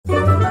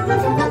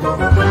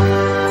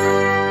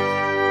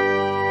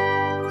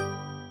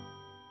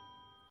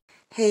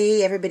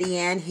Hey everybody,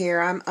 Ann here.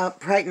 I'm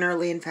up bright and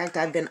early. In fact,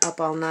 I've been up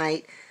all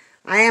night.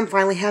 I am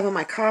finally having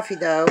my coffee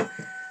though.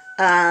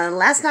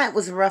 Last night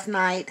was a rough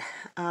night.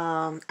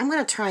 I'm going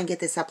to try and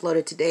get this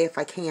uploaded today if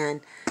I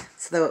can,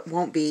 so that it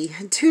won't be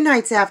 2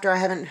 nights after I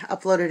haven't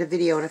uploaded a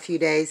video in a few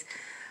days.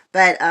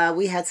 But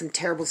we had some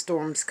terrible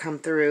storms come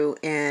through,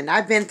 and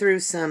I've been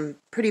through some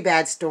pretty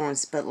bad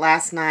storms, but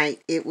last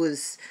night it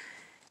was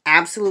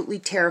absolutely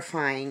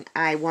terrifying.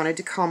 I wanted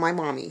to call my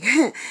mommy.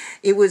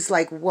 It was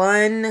like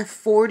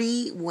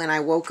 1:40 when I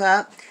woke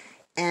up,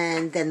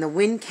 and then the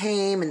wind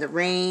came and the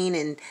rain,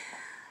 and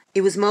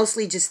it was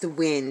mostly just the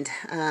wind.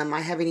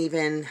 I haven't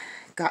even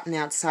gotten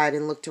outside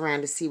and looked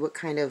around to see what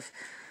kind of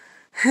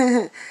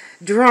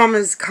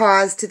dramas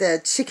caused to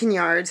the chicken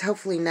yards.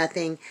 Hopefully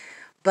nothing.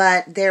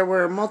 But there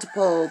were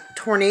multiple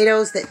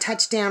tornadoes that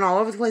touched down all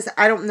over the place.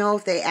 I don't know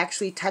if they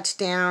actually touched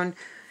down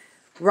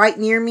right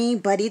near me,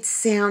 but it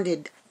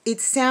sounded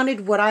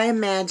what I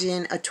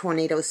imagine a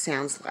tornado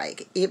sounds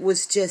like. It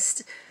was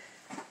just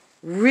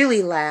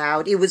really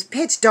loud. It was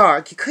pitch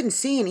dark. You couldn't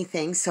see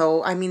anything.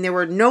 So, I mean, there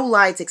were no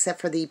lights except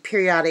for the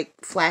periodic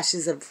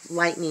flashes of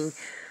lightning.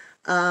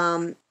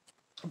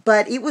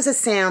 But it was a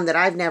sound that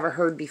I've never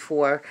heard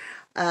before.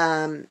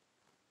 And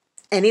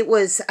it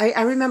was,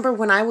 I remember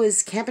when I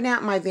was camping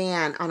out in my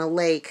van on a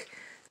lake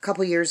a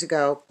couple years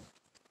ago,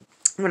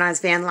 when I was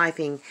van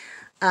lifing,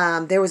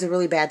 there was a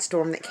really bad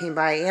storm that came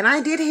by, and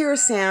I did hear a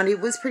sound. It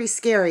was pretty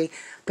scary,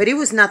 but it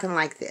was nothing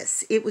like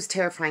this. It was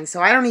terrifying.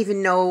 So I don't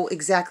even know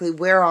exactly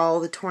where all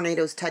the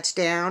tornadoes touched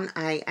down.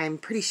 I'm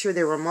pretty sure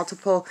there were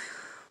multiple,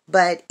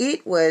 but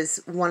it was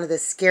one of the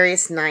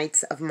scariest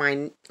nights of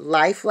my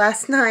life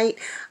last night.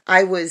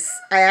 I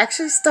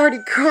actually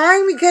started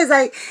crying because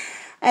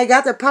I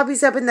got the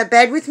puppies up in the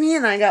bed with me,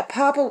 and I got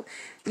Papa,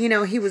 you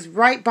know, he was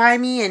right by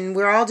me, and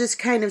we're all just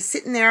kind of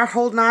sitting there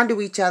holding on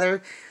to each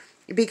other.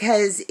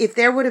 Because if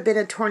there would have been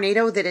a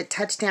tornado that had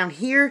touched down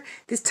here,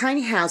 this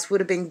tiny house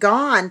would have been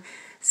gone.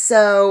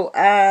 So,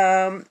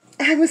 I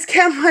was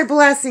counting my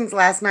blessings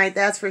last night,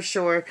 that's for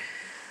sure.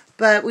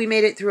 But we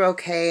made it through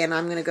okay, and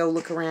I'm going to go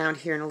look around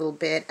here in a little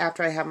bit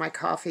after I have my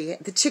coffee.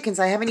 The chickens,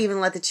 I haven't even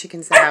let the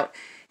chickens out.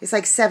 It's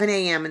like 7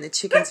 a.m. and the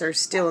chickens are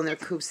still in their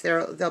coops.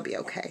 They'll be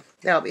okay.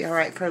 They'll be all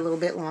right for a little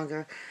bit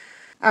longer.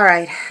 All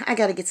right, I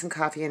got to get some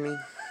coffee in me.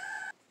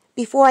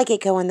 Before I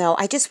get going, though,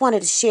 I just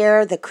wanted to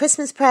share the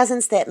Christmas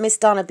presents that Miss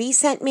Donna B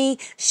sent me.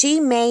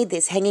 She made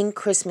this hanging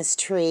Christmas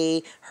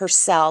tree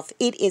herself.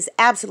 It is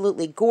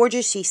absolutely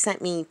gorgeous. She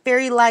sent me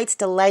fairy lights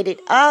to light it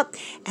up.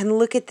 And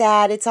look at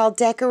that. It's all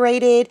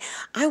decorated.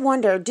 I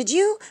wonder, did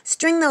you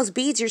string those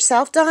beads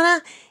yourself,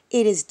 Donna?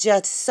 It is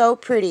just so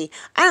pretty.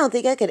 I don't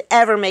think I could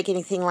ever make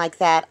anything like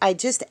that. I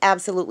just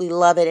absolutely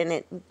love it, and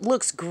it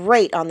looks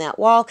great on that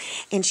wall.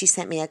 And she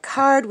sent me a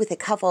card with a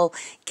couple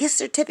gift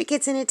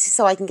certificates in it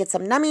so I can get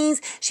some nummies.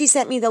 She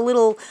sent me the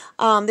little,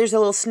 there's a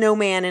little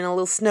snowman and a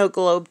little snow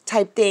globe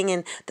type thing,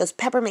 and those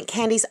peppermint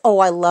candies. Oh,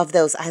 I love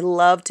those. I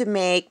love to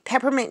make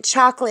peppermint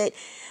chocolate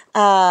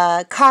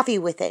coffee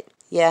with it.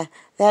 Yeah,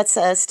 that's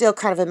still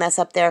kind of a mess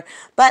up there.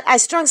 But I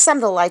strung some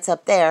of the lights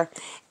up there.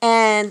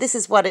 And this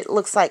is what it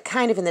looks like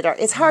kind of in the dark.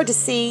 It's hard to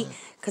see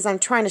because I'm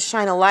trying to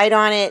shine a light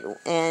on it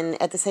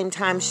and at the same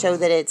time show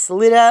that it's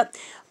lit up.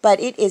 But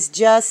it is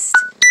just...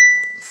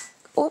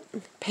 Oh,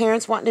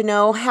 parents wanting to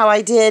know how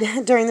I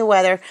did during the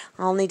weather.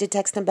 I'll need to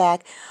text them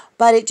back.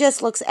 But it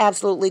just looks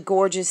absolutely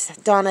gorgeous.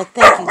 Donna,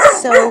 thank you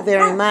so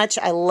very much.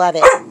 I love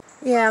it.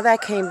 Yeah,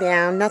 that came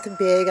down. Nothing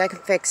big. I can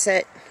fix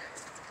it.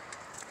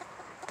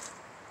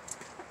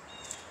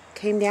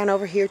 Came down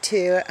over here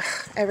too. Ugh,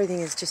 everything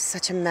is just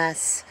such a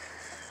mess.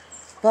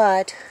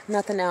 But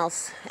nothing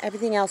else.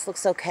 Everything else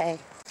looks okay.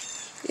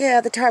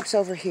 Yeah, the tarps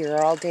over here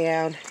are all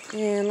down.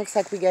 And looks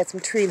like we got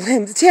some tree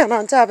limbs down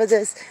on top of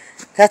this.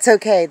 That's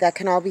okay. That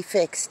can all be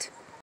fixed.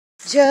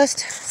 Just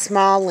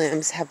small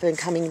limbs have been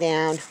coming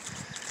down.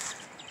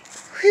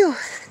 Whew,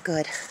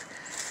 good.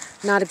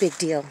 Not a big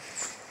deal.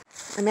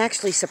 I'm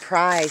actually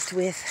surprised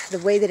with the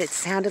way that it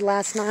sounded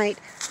last night.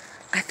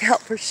 I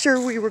felt for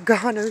sure we were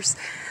goners.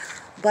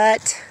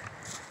 But,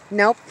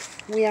 nope,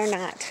 we are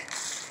not.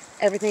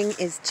 Everything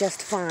is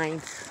just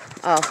fine.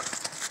 Oh,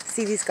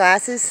 see these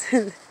glasses?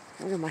 Look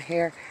at my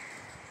hair.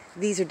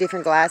 These are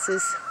different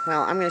glasses.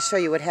 Well, I'm going to show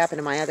you what happened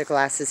to my other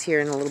glasses here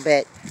in a little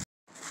bit.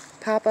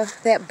 Papa,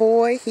 that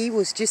boy, he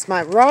was just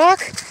my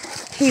rock.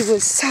 He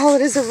was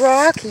solid as a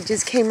rock. He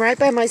just came right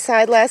by my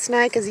side last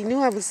night because he knew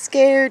I was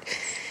scared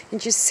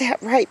and just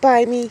sat right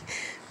by me.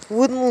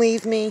 Wouldn't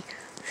leave me.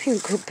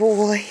 Good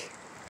boy.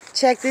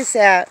 Check this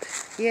out.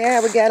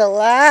 Yeah, we got a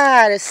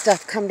lot of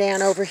stuff come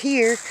down over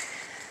here.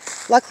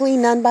 Luckily,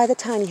 none by the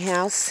tiny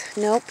house.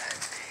 Nope.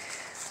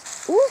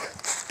 Ooh,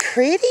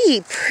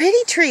 pretty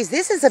trees.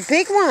 This is a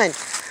big one.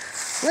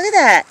 Look at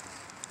that.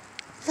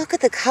 Look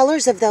at the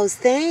colors of those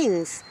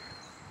things.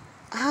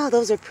 Oh,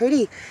 those are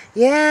pretty.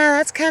 Yeah,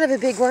 that's kind of a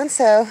big one,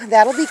 so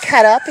that'll be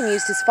cut up and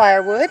used as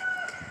firewood.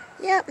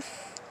 Yep,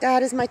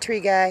 God is my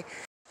tree guy.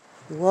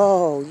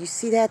 Whoa, you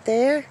see that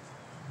there?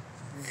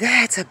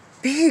 That's a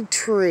big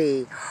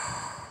tree.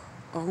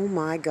 Oh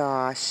my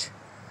gosh.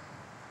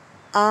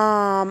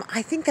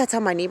 I think that's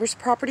on my neighbor's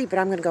property, but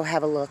I'm going to go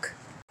have a look.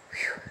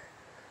 Whew.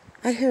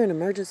 I hear an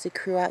emergency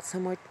crew out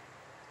somewhere.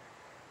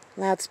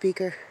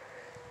 Loudspeaker.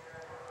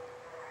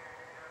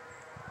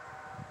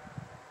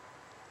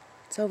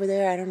 It's over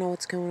there. I don't know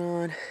what's going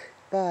on.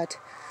 But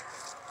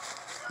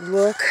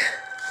look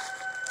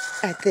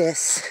at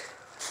this.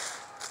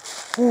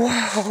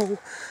 Whoa.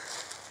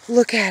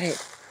 Look at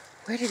it.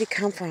 Where did it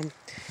come from?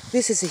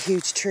 This is a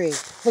huge tree.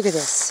 Look at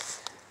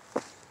this.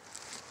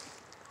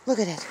 Look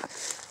at it.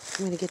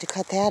 I'm going to get to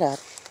cut that up.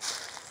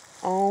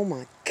 Oh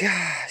my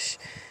gosh.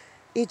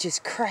 It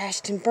just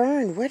crashed and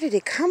burned. Where did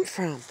it come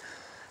from?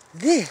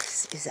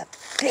 This is a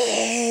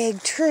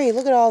big tree.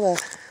 Look at all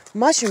the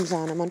mushrooms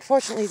on them.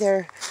 Unfortunately,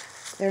 they're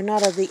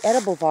not of the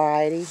edible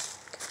variety.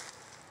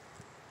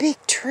 Big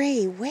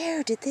tree.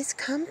 Where did this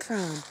come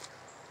from?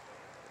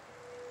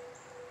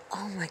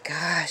 Oh my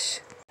gosh.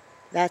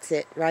 That's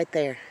it right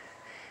there.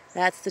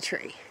 That's the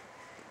tree.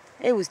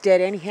 It was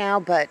dead anyhow,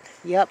 but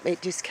yep,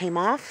 it just came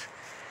off.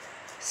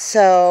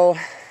 So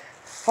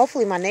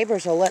hopefully my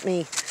neighbors will let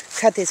me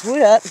cut this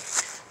wood up.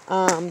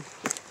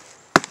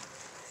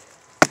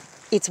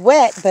 It's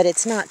wet, but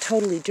it's not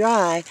totally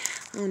dry.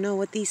 I don't know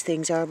what these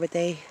things are, but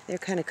they're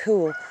kind of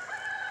cool.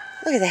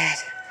 Look at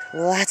that.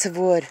 Lots of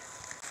wood.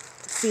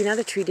 See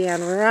another tree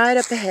down right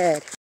up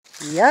ahead.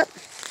 Yep,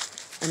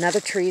 another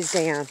tree is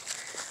down.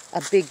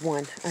 A big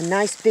one. A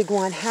nice big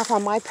one. Half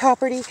on my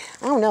property.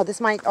 I don't know.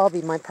 This might all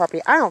be my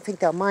property. I don't think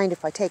they'll mind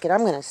if I take it. I'm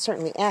going to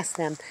certainly ask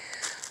them.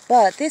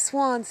 But this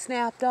one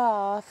snapped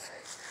off,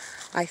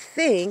 I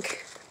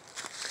think,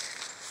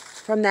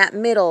 from that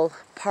middle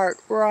part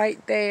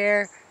right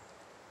there.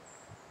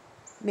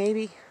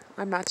 Maybe.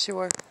 I'm not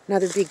sure.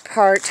 Another big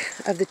part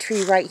of the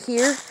tree right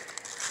here.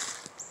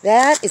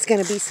 That is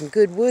going to be some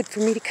good wood for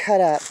me to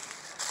cut up.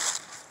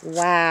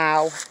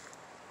 Wow.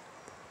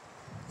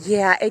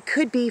 Yeah, it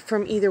could be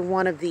from either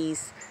one of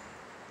these.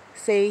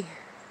 See?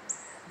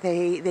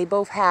 They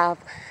both have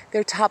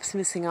their tops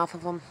missing off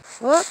of them.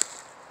 Whoop.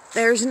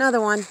 There's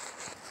another one.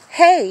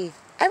 Hey,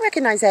 I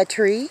recognize that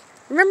tree.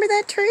 Remember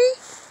that tree?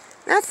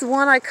 That's the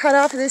one I cut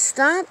off of this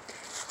stump.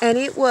 And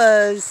it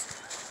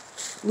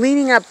was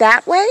leaning up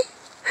that way.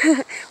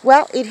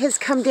 Well, it has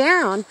come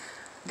down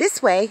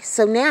this way.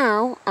 So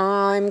now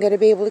I'm going to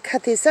be able to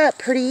cut this up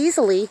pretty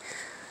easily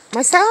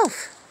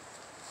myself.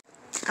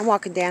 I'm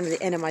walking down to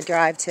the end of my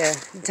drive to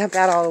dump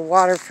out all the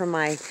water from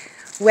my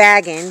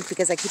wagon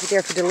because I keep it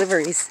there for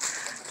deliveries.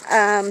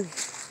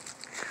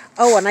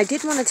 Oh, and I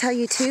did want to tell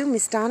you too,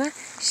 Miss Donna,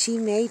 she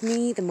made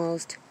me the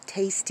most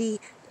tasty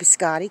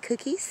biscotti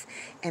cookies,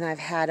 and I've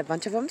had a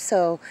bunch of them,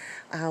 so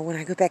when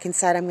I go back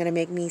inside, I'm going to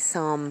make me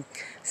some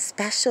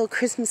special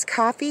Christmas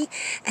coffee.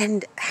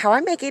 And how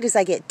I make it is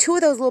I get 2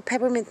 of those little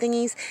peppermint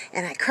thingies,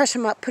 and I crush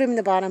them up, put them in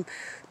the bottom,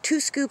 2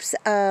 scoops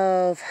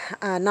of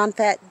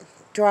non-fat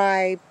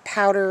dry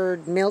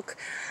powdered milk,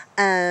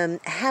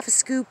 half a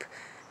scoop,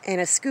 and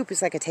a scoop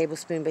is like a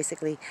tablespoon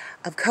basically,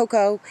 of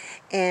cocoa,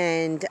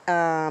 and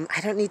I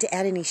don't need to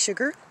add any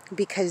sugar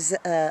because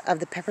of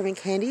the peppermint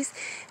candies.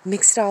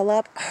 Mix it all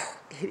up. Oh,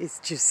 it is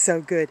just so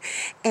good.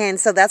 And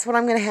so that's what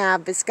I'm going to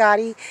have,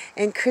 biscotti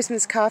and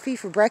Christmas coffee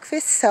for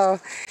breakfast, so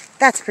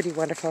that's pretty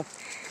wonderful.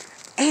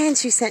 And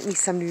she sent me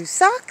some new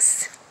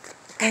socks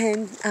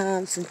and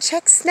some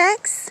Czech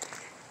snacks.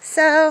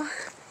 So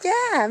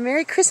yeah,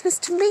 Merry Christmas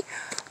to me.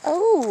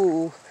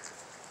 Oh.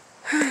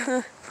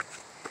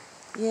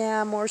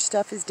 Yeah, more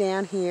stuff is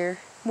down here.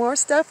 More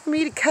stuff for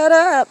me to cut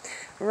up.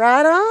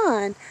 Right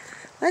on.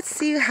 Let's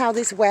see how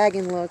this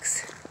wagon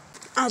looks.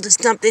 I'll just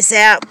dump this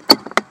out.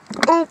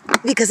 Oh,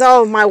 because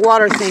all of my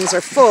water things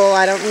are full.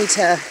 I don't need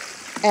to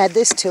add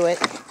this to it.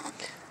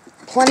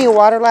 Plenty of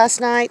water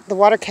last night. The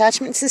water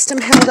catchment system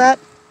held up.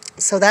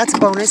 So that's a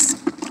bonus.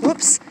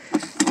 Whoops.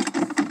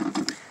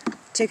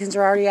 Chickens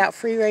are already out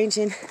free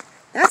ranging.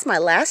 That's my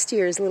last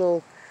year's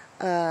little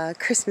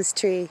Christmas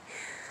tree.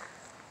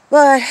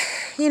 But,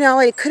 you know,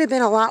 it could have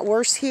been a lot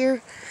worse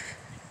here,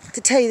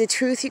 to tell you the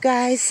truth, you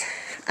guys.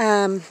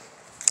 Ooh,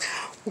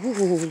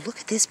 look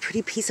at this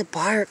pretty piece of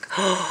bark.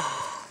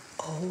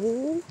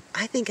 Oh,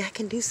 I think I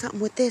can do something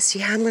with this.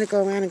 Yeah, I'm going to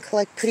go around and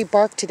collect pretty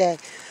bark today.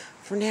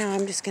 For now,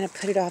 I'm just going to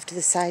put it off to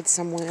the side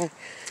somewhere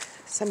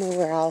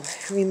where I'll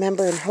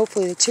remember, and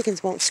hopefully the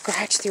chickens won't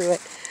scratch through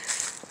it.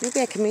 Maybe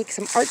I can make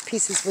some art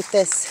pieces with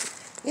this.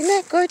 Isn't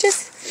that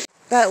gorgeous?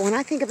 But when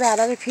I think about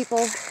other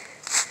people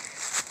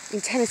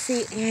in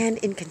Tennessee and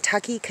in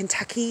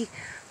Kentucky,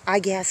 I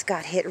guess,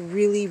 got hit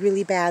really,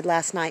 really bad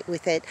last night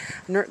with it.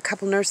 A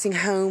couple nursing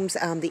homes,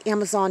 the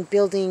Amazon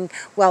building,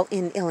 well,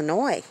 in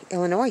Illinois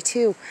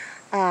too,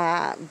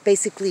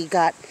 basically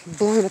got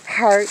blown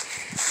apart.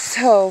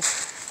 So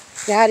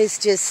that is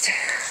just,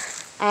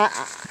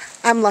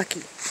 I'm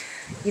lucky.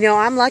 You know,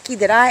 I'm lucky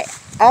that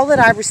all that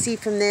I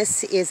received from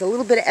this is a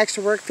little bit of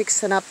extra work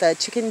fixing up the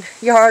chicken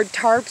yard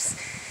tarps,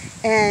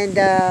 and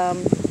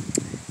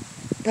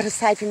but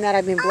aside from that,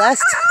 I've been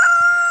blessed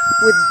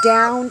with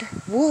downed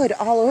wood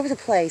all over the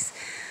place.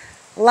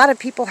 A lot of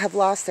people have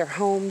lost their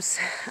homes,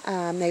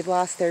 they've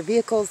lost their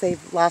vehicles,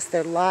 they've lost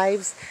their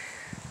lives.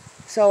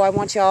 So I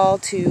want y'all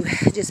to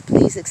just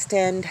please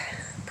extend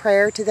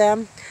prayer to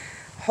them,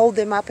 hold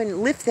them up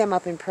and lift them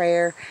up in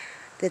prayer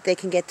that they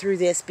can get through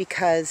this,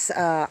 because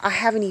I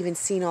haven't even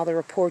seen all the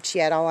reports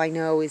yet. All I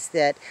know is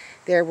that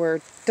there were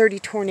 30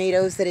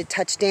 tornadoes that had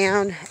touched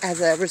down as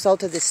a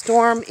result of this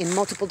storm in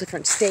multiple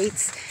different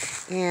states,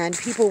 and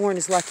people weren't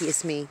as lucky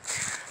as me.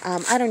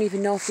 I don't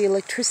even know if the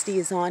electricity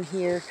is on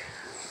here.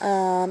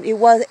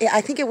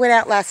 I think it went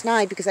out last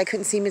night because I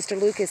couldn't see Mr.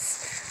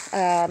 Lucas,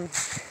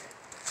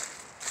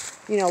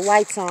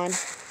 lights on.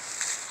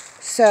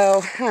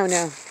 So, I don't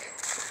know.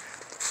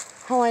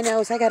 All I know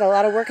is I got a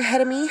lot of work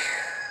ahead of me,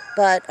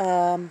 but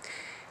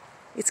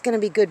it's going to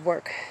be good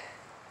work.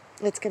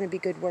 It's going to be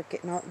good work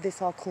getting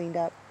this all cleaned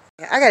up.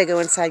 I got to go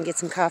inside and get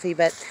some coffee,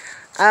 but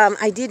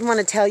I did want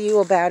to tell you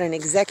about an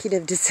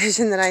executive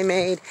decision that I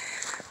made,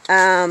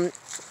 and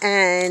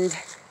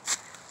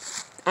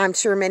I'm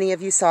sure many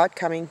of you saw it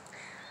coming.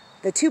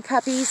 The 2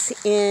 puppies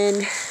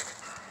in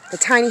the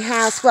tiny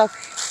house, well,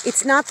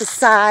 it's not the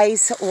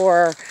size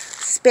or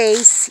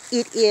space,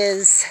 it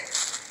is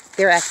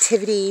their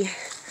activity,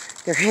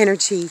 their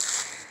energy.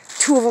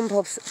 2 of them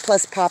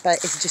plus Papa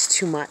is just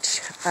too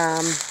much.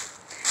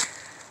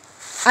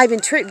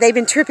 They've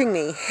been tripping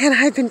me, and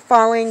I've been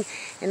falling,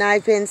 and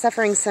I've been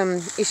suffering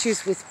some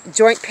issues with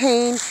joint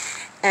pain,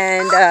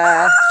 and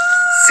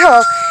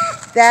so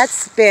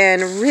that's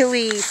been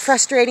really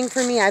frustrating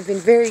for me. I've been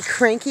very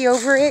cranky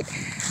over it,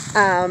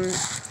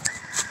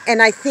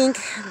 and I think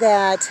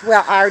that,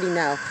 well, I already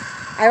know.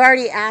 I've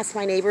already asked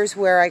my neighbors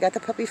where I got the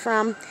puppy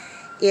from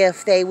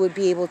if they would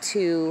be able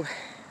to,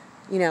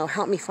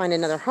 help me find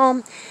another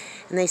home,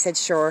 and they said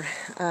sure.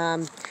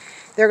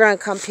 They're going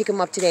to come pick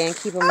him up today and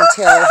keep him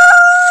until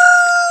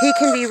he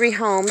can be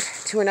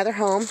rehomed to another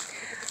home.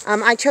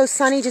 I chose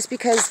Sunny just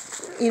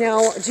because,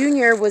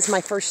 Junior was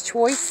my first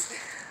choice,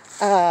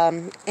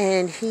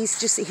 and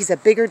he's a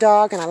bigger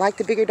dog, and I like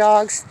the bigger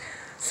dogs.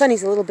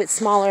 Sunny's a little bit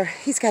smaller.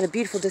 He's got a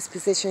beautiful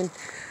disposition,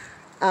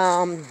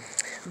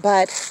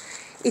 but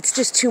it's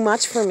just too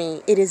much for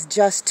me. It is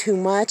just too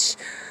much.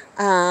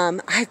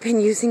 I've been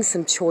using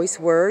some choice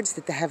words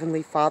that the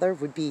Heavenly Father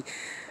would be,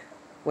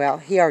 well,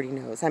 he already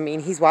knows. I mean,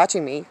 he's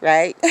watching me,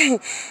 right?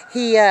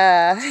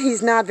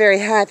 He's not very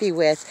happy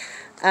with.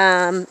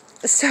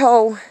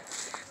 So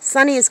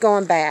Sunny is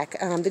going back.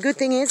 The good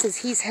thing is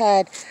he's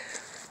had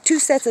 2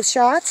 sets of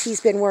shots.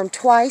 He's been wormed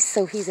twice,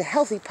 so he's a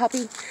healthy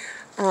puppy.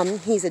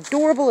 He's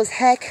adorable as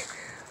heck,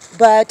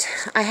 but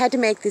I had to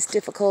make this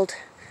difficult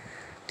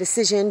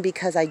decision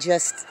because I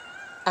just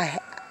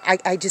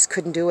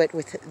couldn't do it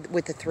with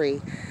the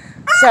 3.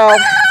 So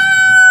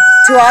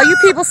to all you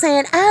people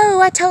saying, "Oh,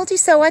 I told you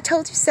so, I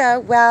told you so,"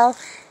 well,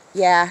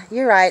 yeah,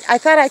 you're right. I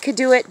thought I could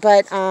do it,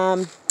 but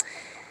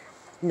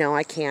no,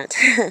 I can't.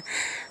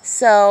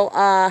 So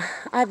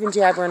I've been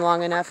jabbering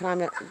long enough,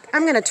 and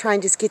I'm gonna try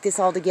and just get this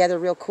all together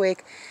real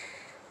quick,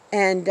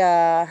 and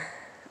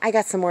I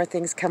got some more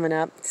things coming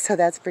up, so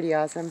that's pretty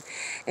awesome.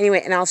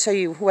 Anyway, and I'll show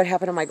you what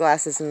happened to my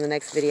glasses in the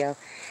next video.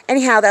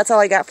 Anyhow, that's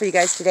all I got for you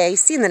guys today.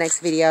 See you in the next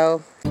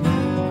video.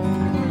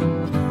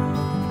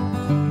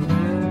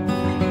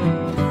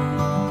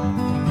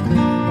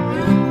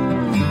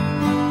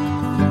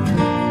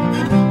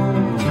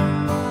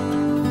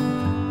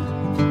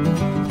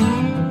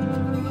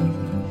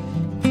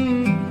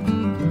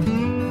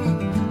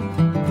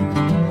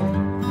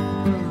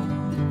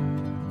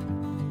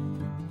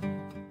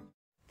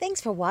 Thanks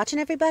for watching,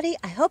 everybody.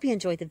 I hope you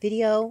enjoyed the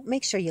video.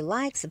 Make sure you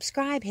like,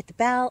 subscribe, hit the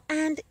bell,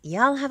 and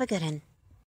y'all have a good one.